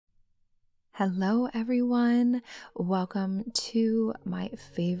Hello everyone, welcome to my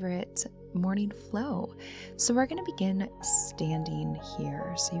favorite morning flow. So we're going to begin standing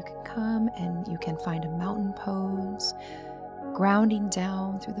here. So you can come and you can find a mountain pose, grounding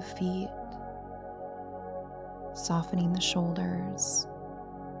down through the feet, softening the shoulders.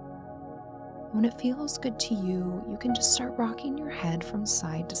 When it feels good to you, you can just start rocking your head from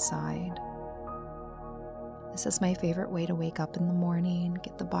side to side. This is my favorite way to wake up in the morning,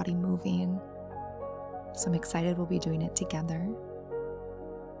 get the body moving. So I'm excited we'll be doing it together.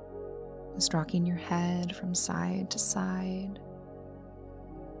 Just rocking your head from side to side,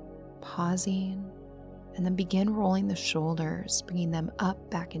 pausing, and then begin rolling the shoulders, bringing them up,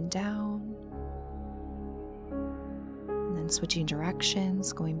 back, and down. And then switching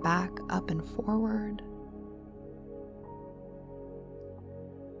directions, going back, up, and forward.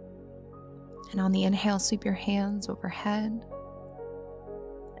 And on the inhale, sweep your hands overhead.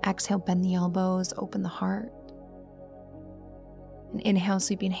 Exhale, bend the elbows, open the heart. And inhale,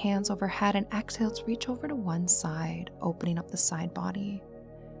 sweeping hands overhead, and exhale to reach over to one side, opening up the side body.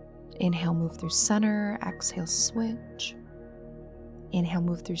 Inhale, move through center. Exhale, switch. Inhale,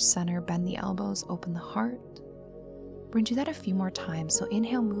 move through center, bend the elbows, open the heart. We're going to do that a few more times. So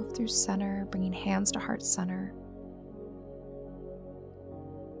inhale, move through center, bringing hands to heart center.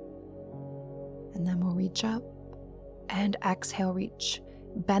 And then we'll reach up and exhale, reach,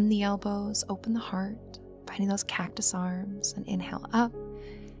 bend the elbows, open the heart, finding those cactus arms, and inhale up.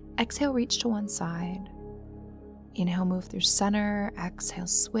 Exhale, reach to one side. Inhale, move through center. Exhale,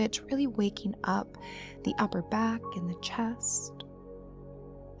 switch, really waking up the upper back and the chest.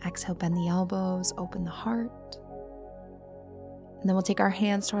 Exhale, bend the elbows, open the heart. And then we'll take our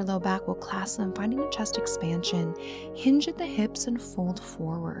hands to our low back. We'll clasp them, finding a chest expansion. Hinge at the hips and fold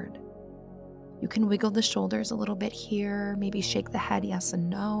forward. You can wiggle the shoulders a little bit here, maybe shake the head yes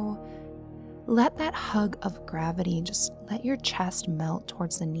and no. Let that hug of gravity, just let your chest melt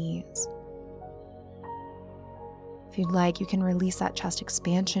towards the knees. If you'd like, you can release that chest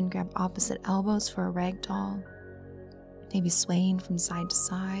expansion, grab opposite elbows for a ragdoll, maybe swaying from side to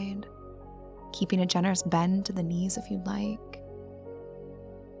side, keeping a generous bend to the knees if you'd like.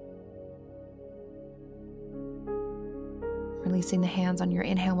 Releasing the hands on your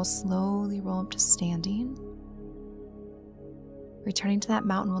inhale, we'll slowly roll up to standing. Returning to that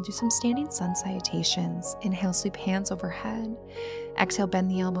mountain, we'll do some standing sun salutations. Inhale, sweep hands overhead. Exhale, bend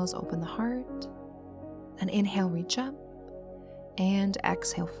the elbows, open the heart. And inhale, reach up. And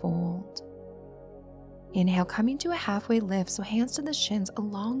exhale, fold. Inhale, coming to a halfway lift, so hands to the shins,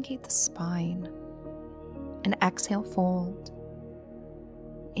 elongate the spine. And exhale, fold.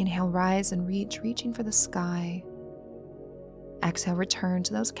 Inhale, rise and reach, reaching for the sky. Exhale, return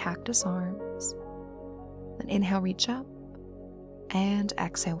to those cactus arms. Then inhale, reach up. And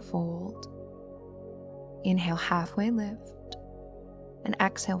exhale, fold. Inhale, halfway lift. And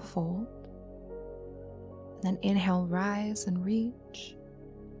exhale, fold. And then inhale, rise and reach.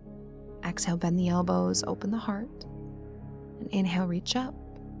 Exhale, bend the elbows, open the heart. And inhale, reach up.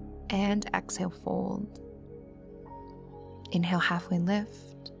 And exhale, fold. Inhale, halfway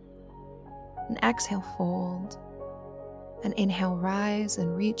lift. And exhale, fold. And inhale, rise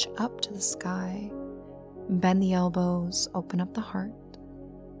and reach up to the sky. Bend the elbows, open up the heart.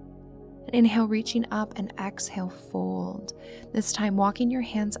 And inhale, reaching up, and exhale, fold. This time, walking your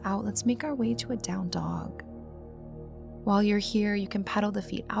hands out, let's make our way to a down dog. While you're here, you can pedal the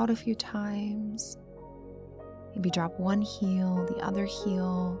feet out a few times. Maybe drop one heel, the other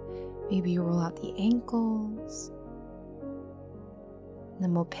heel. Maybe you roll out the ankles. And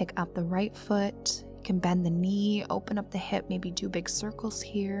then we'll pick up the right foot. You can bend the knee, open up the hip, maybe do big circles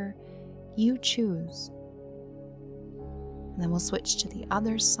here. You choose. And then we'll switch to the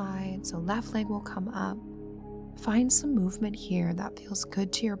other side. So left leg will come up. Find some movement here that feels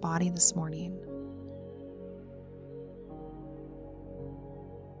good to your body this morning.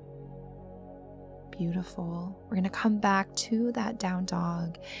 Beautiful. We're going to come back to that down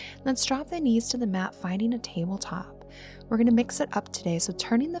dog. Let's drop the knees to the mat, finding a tabletop. We're going to mix it up today, so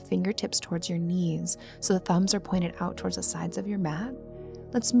turning the fingertips towards your knees so the thumbs are pointed out towards the sides of your mat.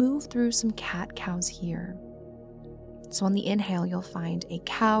 Let's move through some cat-cows here. So on the inhale, you'll find a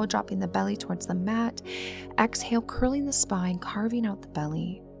cow, dropping the belly towards the mat. Exhale, curling the spine, carving out the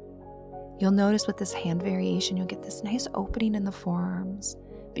belly. You'll notice with this hand variation, you'll get this nice opening in the forearms.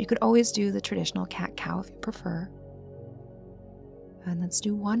 But you could always do the traditional cat-cow if you prefer. And let's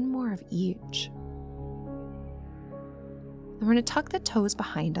do one more of each. Then we're going to tuck the toes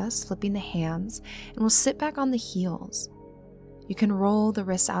behind us, flipping the hands, and we'll sit back on the heels. You can roll the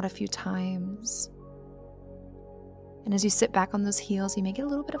wrists out a few times. And as you sit back on those heels, you may get a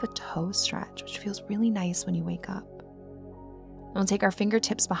little bit of a toe stretch, which feels really nice when you wake up. And we'll take our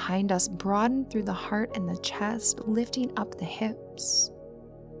fingertips behind us, broaden through the heart and the chest, lifting up the hips.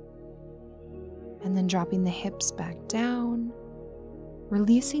 And then dropping the hips back down,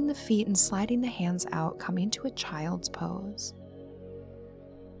 releasing the feet and sliding the hands out, coming to a child's pose.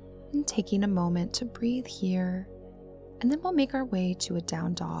 And taking a moment to breathe here, and then we'll make our way to a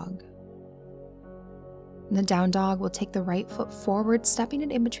down dog. In the down dog, we'll take the right foot forward, stepping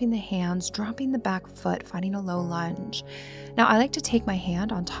it in between the hands, dropping the back foot, finding a low lunge. Now, I like to take my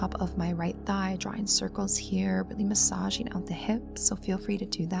hand on top of my right thigh, drawing circles here, really massaging out the hips, so feel free to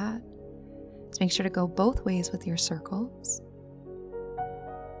do that. Just make sure to go both ways with your circles.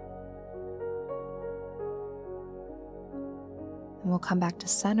 And we'll come back to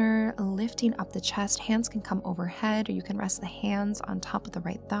center, lifting up the chest. Hands can come overhead, or you can rest the hands on top of the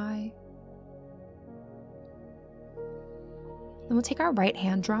right thigh. Then we'll take our right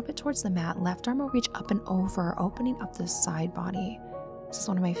hand, drop it towards the mat. Left arm will reach up and over, opening up the side body. This is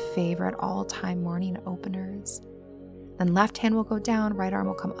one of my favorite all-time morning openers. Then left hand will go down, right arm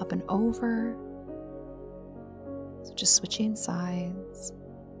will come up and over. So just switching sides.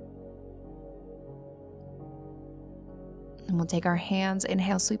 And we'll take our hands,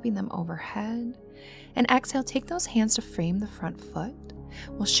 inhale, sweeping them overhead. And exhale, take those hands to frame the front foot.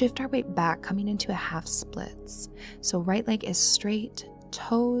 We'll shift our weight back, coming into a half splits. So right leg is straight,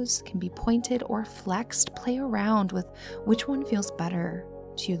 toes can be pointed or flexed. Play around with which one feels better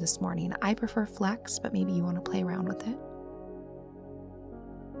to you this morning. I prefer flex, but maybe you want to play around with it.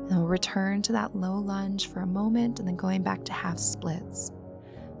 And we'll return to that low lunge for a moment, and then going back to half splits.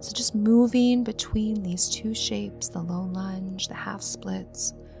 So just moving between these two shapes, the low lunge, the half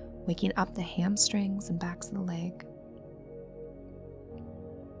splits, waking up the hamstrings and backs of the leg.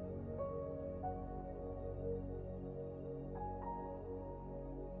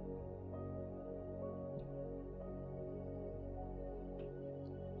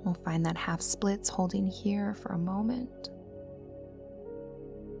 We'll find that half splits, holding here for a moment.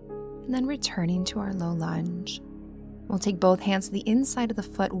 And then returning to our low lunge. We'll take both hands to the inside of the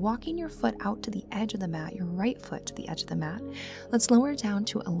foot, walking your foot out to the edge of the mat, your right foot to the edge of the mat. Let's lower down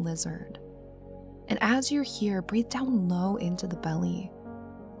to a lizard. And as you're here, breathe down low into the belly,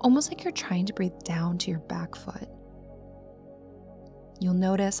 almost like you're trying to breathe down to your back foot. You'll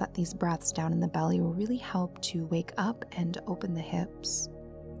notice that these breaths down in the belly will really help to wake up and open the hips.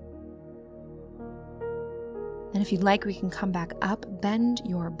 And if you'd like, we can come back up, bend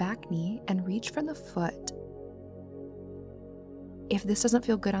your back knee, and reach for the foot. If this doesn't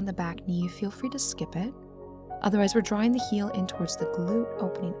feel good on the back knee, feel free to skip it. Otherwise, we're drawing the heel in towards the glute,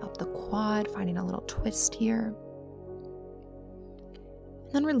 opening up the quad, finding a little twist here.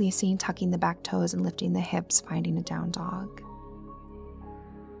 And then releasing, tucking the back toes and lifting the hips, finding a down dog.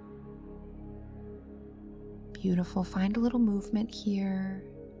 Beautiful. Find a little movement here.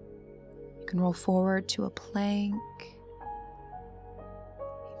 You can roll forward to a plank.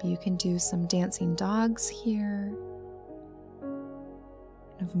 Maybe you can do some dancing dogs here.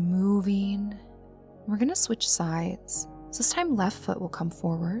 Kind of moving. We're going to switch sides. So this time left foot will come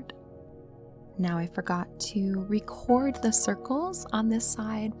forward. Now I forgot to record the circles on this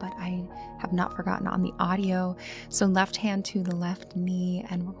side, but I have not forgotten on the audio. So left hand to the left knee,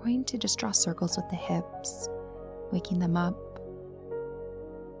 and we're going to just draw circles with the hips, waking them up.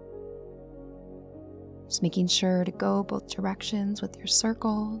 Just making sure to go both directions with your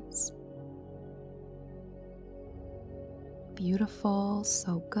circles. Beautiful,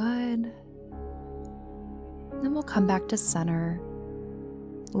 so good. Then we'll come back to center,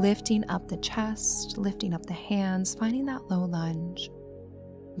 lifting up the chest, lifting up the hands, finding that low lunge,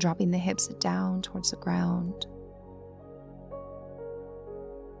 dropping the hips down towards the ground.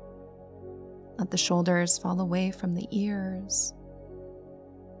 Let the shoulders fall away from the ears.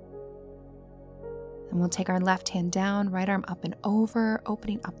 And we'll take our left hand down, right arm up and over,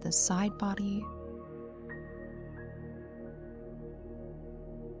 opening up the side body.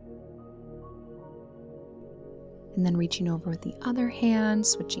 And then reaching over with the other hand,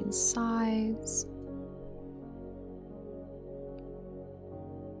 switching sides.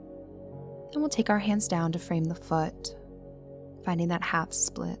 And we'll take our hands down to frame the foot, finding that half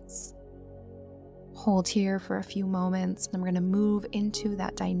splits. Hold here for a few moments, and then we're going to move into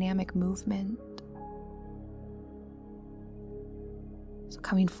that dynamic movement. So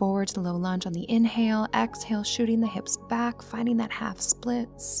coming forward to the low lunge on the inhale, exhale, shooting the hips back, finding that half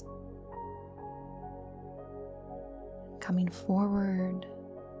splits. Coming forward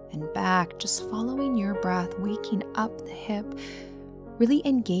and back, just following your breath, waking up the hip, really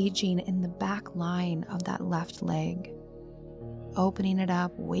engaging in the back line of that left leg, opening it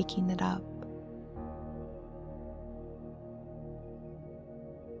up, waking it up.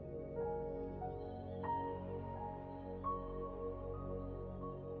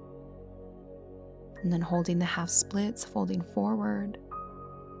 And then holding the half splits, folding forward.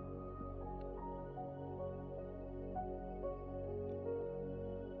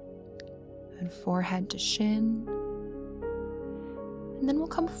 And forehead to shin. And then we'll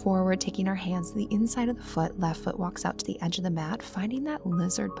come forward, taking our hands to the inside of the foot. Left foot walks out to the edge of the mat, finding that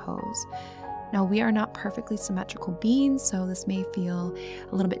lizard pose. Now, we are not perfectly symmetrical beings, so this may feel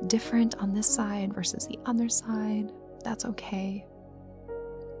a little bit different on this side versus the other side. That's okay.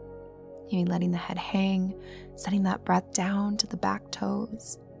 Maybe letting the head hang, setting that breath down to the back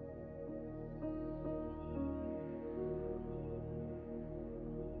toes.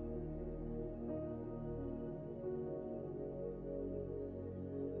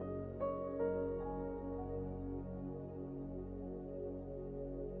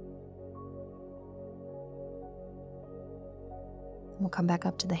 We'll come back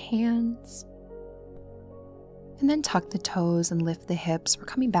up to the hands. And then tuck the toes and lift the hips. We're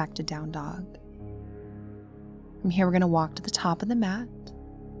coming back to down dog. From here, we're going to walk to the top of the mat.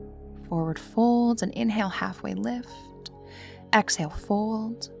 Forward fold and inhale, halfway lift. Exhale,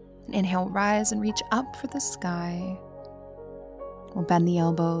 fold. And inhale, rise and reach up for the sky. We'll bend the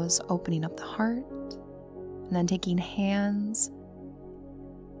elbows, opening up the heart. And then taking hands.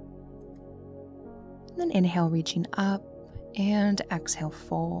 And then inhale, reaching up. And exhale,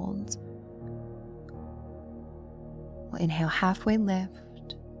 fold. We'll inhale, halfway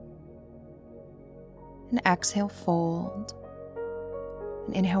lift. And exhale, fold.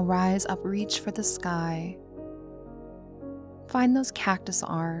 And inhale, rise up, reach for the sky. Find those cactus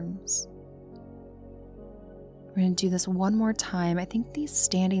arms. We're going to do this one more time. I think these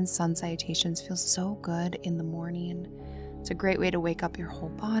standing sun salutations feel so good in the morning. It's a great way to wake up your whole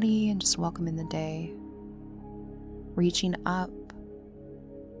body and just welcome in the day. Reaching up.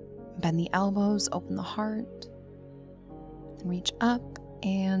 Bend the elbows, open the heart. Reach up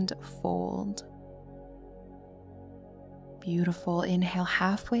and fold. Beautiful. Inhale,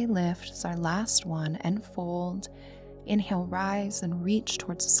 halfway lift is our last one, and fold. Inhale, rise and reach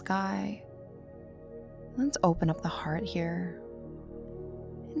towards the sky. Let's open up the heart here.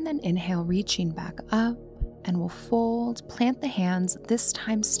 And then inhale, reaching back up, and we'll fold. Plant the hands, this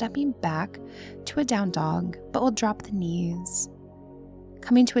time stepping back to a down dog, but we'll drop the knees.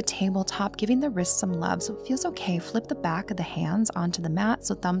 Coming to a tabletop, giving the wrists some love so it feels okay. Flip the back of the hands onto the mat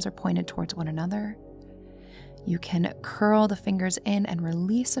so thumbs are pointed towards one another. You can curl the fingers in and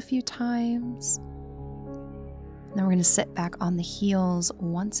release a few times. And then we're going to sit back on the heels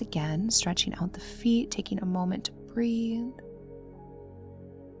once again, stretching out the feet, taking a moment to breathe.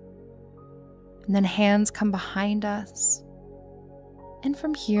 And then hands come behind us. And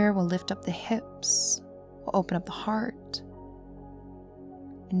from here, we'll lift up the hips. We'll open up the heart.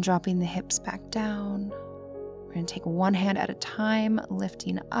 And dropping the hips back down. We're going to take one hand at a time,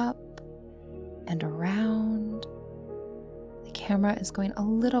 lifting up and around. The camera is going a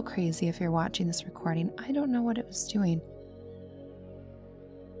little crazy if you're watching this recording. I don't know what it was doing.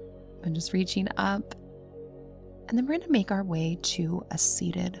 I'm just reaching up. And then we're going to make our way to a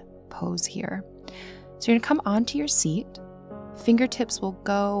seated pose here. So you're going to come onto your seat. Fingertips will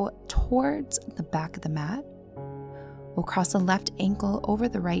go towards the back of the mat. We'll cross the left ankle over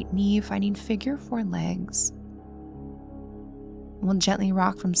the right knee, finding figure four legs. We'll gently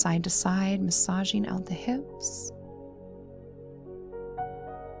rock from side to side, massaging out the hips.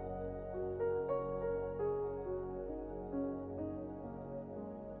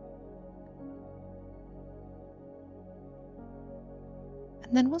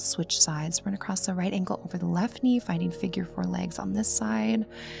 And then we'll switch sides. We're going to cross the right ankle over the left knee, finding figure four legs on this side.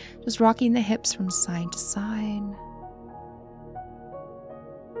 Just rocking the hips from side to side.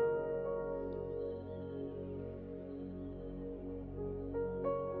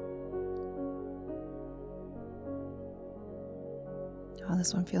 Oh,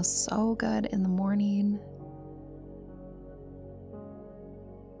 this one feels so good in the morning.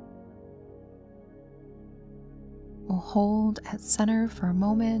 We'll hold at center for a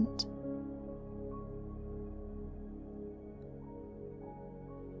moment.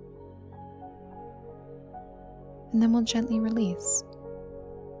 And then we'll gently release.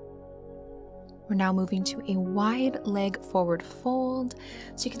 We're now moving to a wide leg forward fold.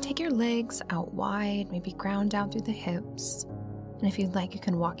 So you can take your legs out wide, maybe ground down through the hips. And if you'd like, you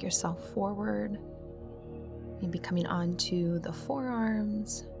can walk yourself forward, maybe coming onto the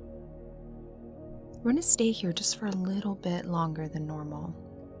forearms. We're going to stay here just for a little bit longer than normal.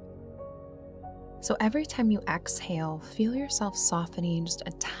 So every time you exhale, feel yourself softening just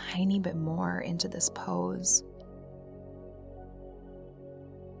a tiny bit more into this pose.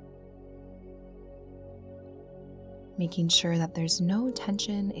 Making sure that there's no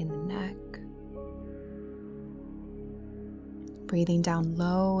tension in the neck. Breathing down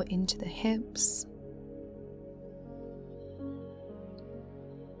low into the hips.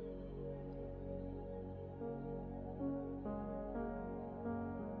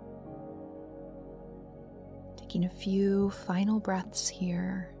 Taking a few final breaths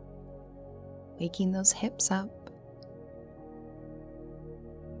here, waking those hips up.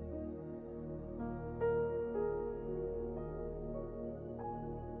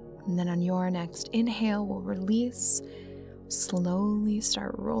 And then on your next inhale, we'll release, slowly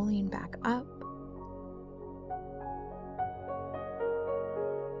start rolling back up.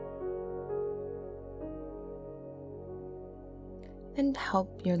 And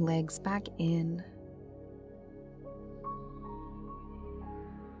help your legs back in.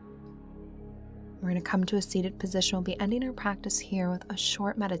 We're going to come to a seated position. We'll be ending our practice here with a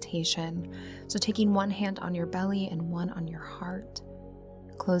short meditation. So taking one hand on your belly and one on your heart.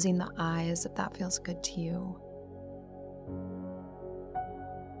 Closing the eyes if that feels good to you.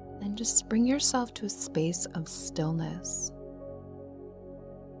 And just bring yourself to a space of stillness.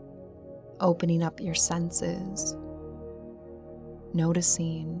 Opening up your senses.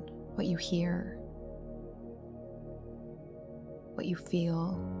 Noticing what you hear. What you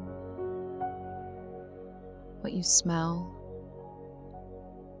feel. What you smell.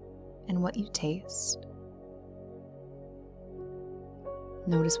 And what you taste.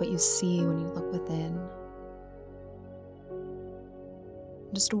 Notice what you see when you look within.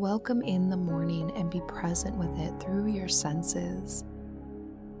 Just welcome in the morning and be present with it through your senses.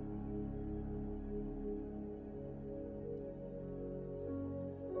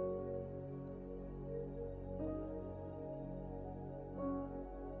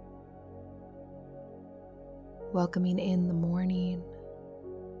 Welcoming in the morning.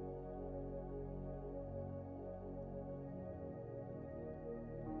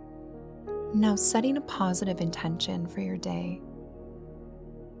 Now setting a positive intention for your day.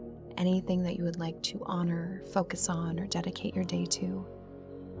 Anything that you would like to honor, focus on, or dedicate your day to.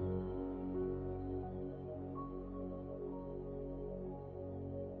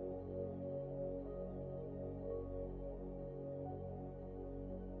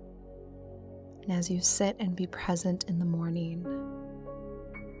 And as you sit and be present in the morning,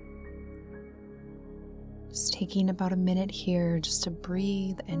 just taking about a minute here just to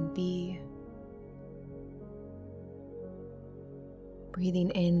breathe and be. Breathing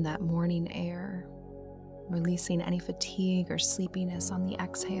in that morning air, releasing any fatigue or sleepiness on the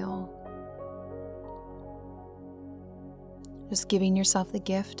exhale. Just giving yourself the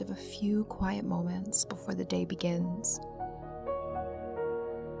gift of a few quiet moments before the day begins.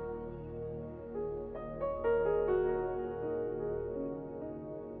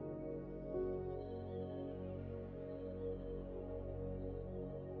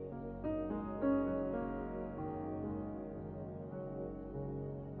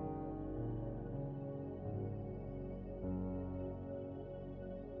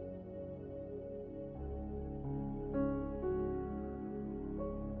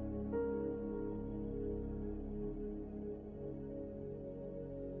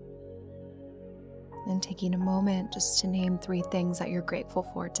 And taking a moment just to name 3 things that you're grateful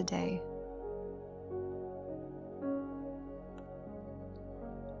for today.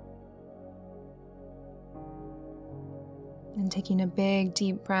 And taking a big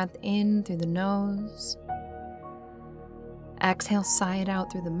deep breath in through the nose. Exhale, sigh it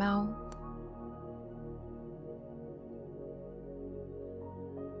out through the mouth.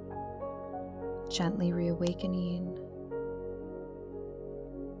 Gently reawakening.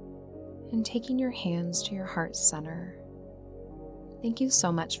 And taking your hands to your heart center. Thank you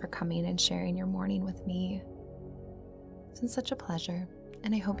so much for coming and sharing your morning with me. It's been such a pleasure,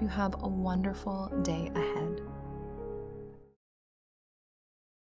 and I hope you have a wonderful day ahead.